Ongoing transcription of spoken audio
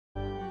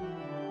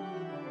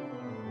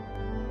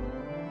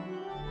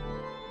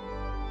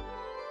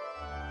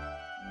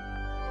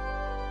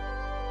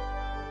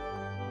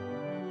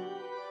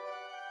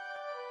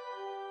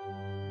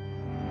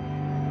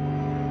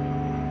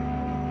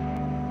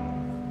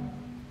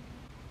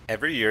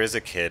Every year as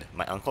a kid,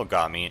 my uncle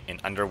got me an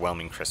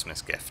underwhelming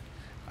Christmas gift.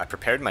 I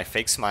prepared my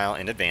fake smile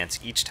in advance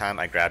each time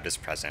I grabbed his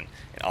present,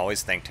 and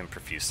always thanked him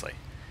profusely.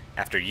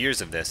 After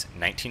years of this,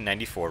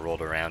 1994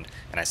 rolled around,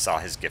 and I saw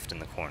his gift in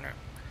the corner.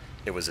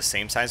 It was the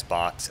same size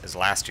box as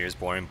last year's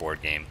boring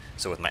board game,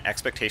 so with my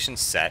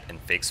expectations set and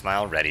fake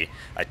smile ready,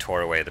 I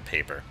tore away the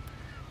paper.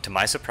 To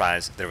my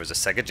surprise, there was a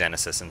Sega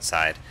Genesis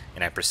inside,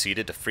 and I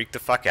proceeded to freak the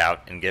fuck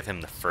out and give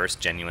him the first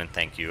genuine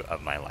thank you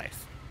of my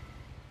life.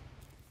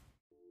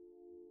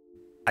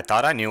 I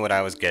thought I knew what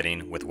I was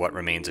getting with What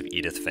Remains of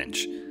Edith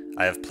Finch.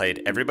 I have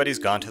played Everybody's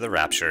Gone to the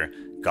Rapture,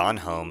 Gone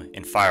Home,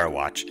 and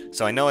Firewatch,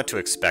 so I know what to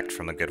expect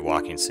from a good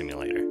walking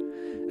simulator.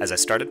 As I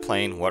started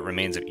playing What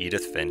Remains of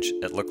Edith Finch,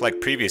 it looked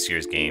like previous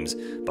year's games,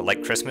 but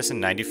like Christmas in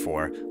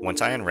 '94,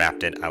 once I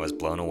unwrapped it, I was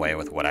blown away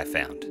with what I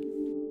found.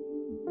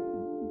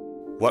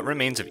 What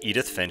Remains of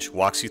Edith Finch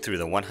walks you through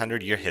the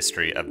 100-year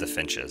history of the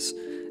Finches.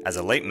 As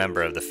a late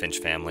member of the Finch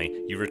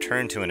family, you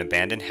return to an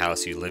abandoned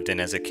house you lived in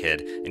as a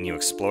kid, and you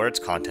explore its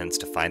contents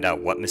to find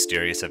out what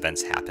mysterious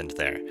events happened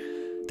there.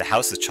 The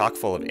house is chock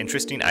full of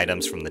interesting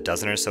items from the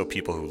dozen or so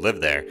people who live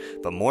there,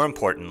 but more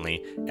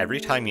importantly, every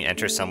time you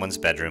enter someone's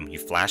bedroom, you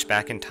flash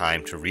back in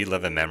time to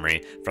relive a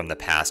memory from the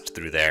past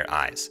through their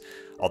eyes.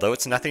 Although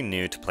it's nothing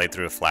new to play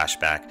through a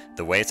flashback,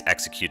 the way it's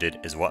executed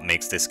is what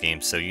makes this game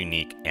so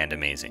unique and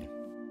amazing.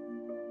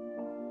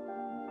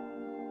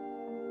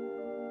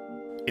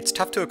 It's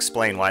tough to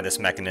explain why this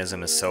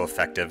mechanism is so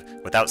effective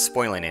without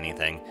spoiling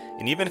anything,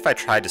 and even if I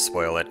tried to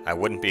spoil it, I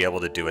wouldn't be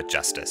able to do it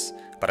justice.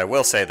 But I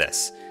will say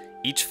this.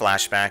 Each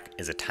flashback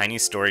is a tiny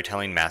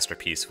storytelling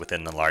masterpiece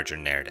within the larger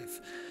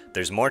narrative.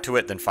 There's more to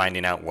it than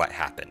finding out what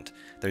happened.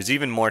 There's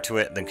even more to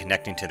it than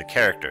connecting to the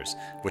characters,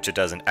 which it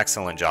does an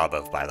excellent job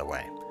of, by the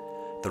way.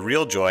 The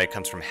real joy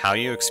comes from how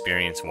you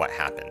experience what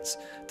happens.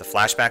 The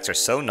flashbacks are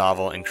so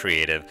novel and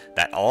creative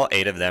that all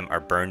 8 of them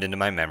are burned into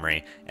my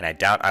memory, and I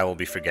doubt I will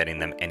be forgetting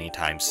them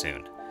anytime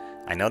soon.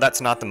 I know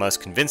that's not the most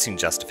convincing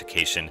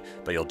justification,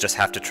 but you'll just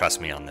have to trust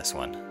me on this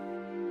one.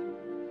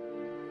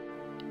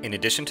 In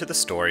addition to the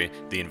story,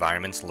 the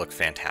environments look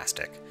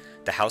fantastic.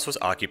 The house was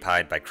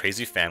occupied by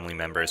crazy family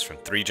members from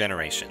 3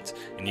 generations,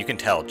 and you can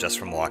tell just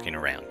from walking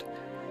around.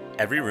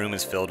 Every room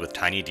is filled with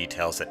tiny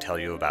details that tell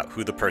you about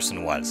who the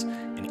person was,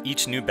 and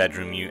each new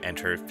bedroom you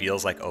enter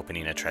feels like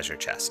opening a treasure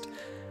chest.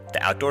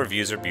 The outdoor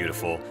views are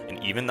beautiful,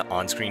 and even the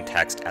on-screen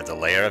text adds a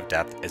layer of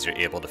depth as you're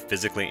able to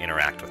physically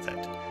interact with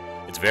it.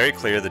 It's very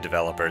clear the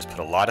developers put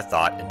a lot of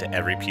thought into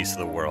every piece of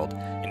the world,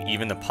 and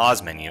even the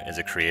pause menu is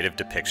a creative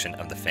depiction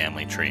of the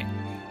family tree.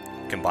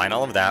 Combine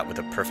all of that with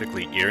a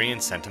perfectly eerie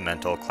and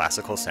sentimental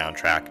classical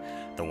soundtrack,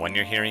 the one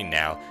you're hearing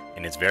now,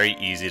 and it's very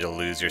easy to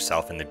lose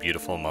yourself in the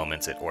beautiful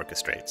moments it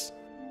orchestrates.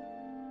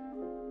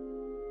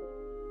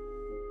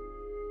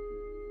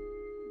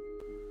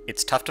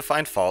 It's tough to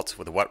find faults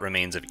with What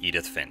Remains of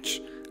Edith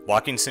Finch.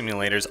 Walking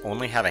simulators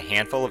only have a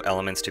handful of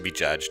elements to be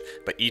judged,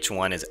 but each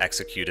one is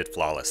executed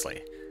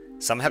flawlessly.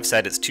 Some have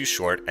said it's too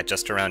short at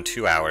just around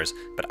 2 hours,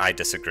 but I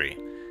disagree.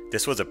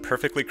 This was a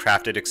perfectly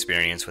crafted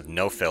experience with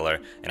no filler,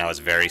 and I was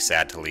very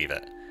sad to leave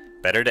it.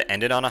 Better to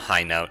end it on a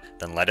high note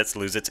than let it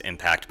lose its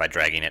impact by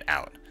dragging it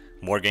out.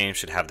 More games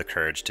should have the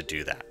courage to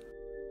do that.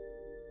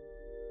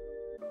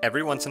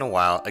 Every once in a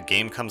while, a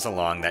game comes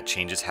along that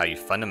changes how you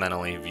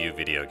fundamentally view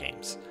video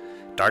games.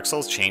 Dark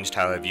Souls changed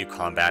how I view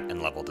combat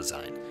and level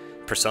design.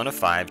 Persona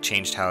 5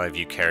 changed how I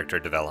view character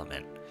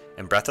development.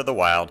 And Breath of the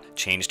Wild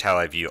changed how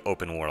I view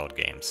open world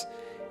games.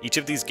 Each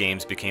of these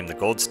games became the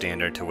gold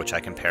standard to which I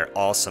compare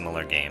all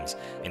similar games,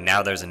 and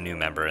now there's a new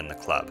member in the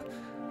club.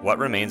 What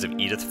Remains of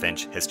Edith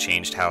Finch has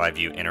changed how I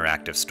view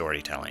interactive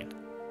storytelling.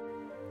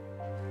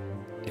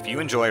 If you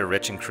enjoy a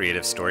rich and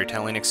creative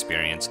storytelling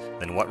experience,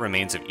 then What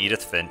Remains of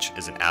Edith Finch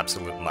is an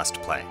absolute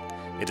must-play.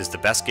 It is the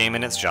best game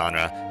in its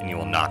genre, and you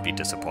will not be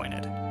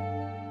disappointed.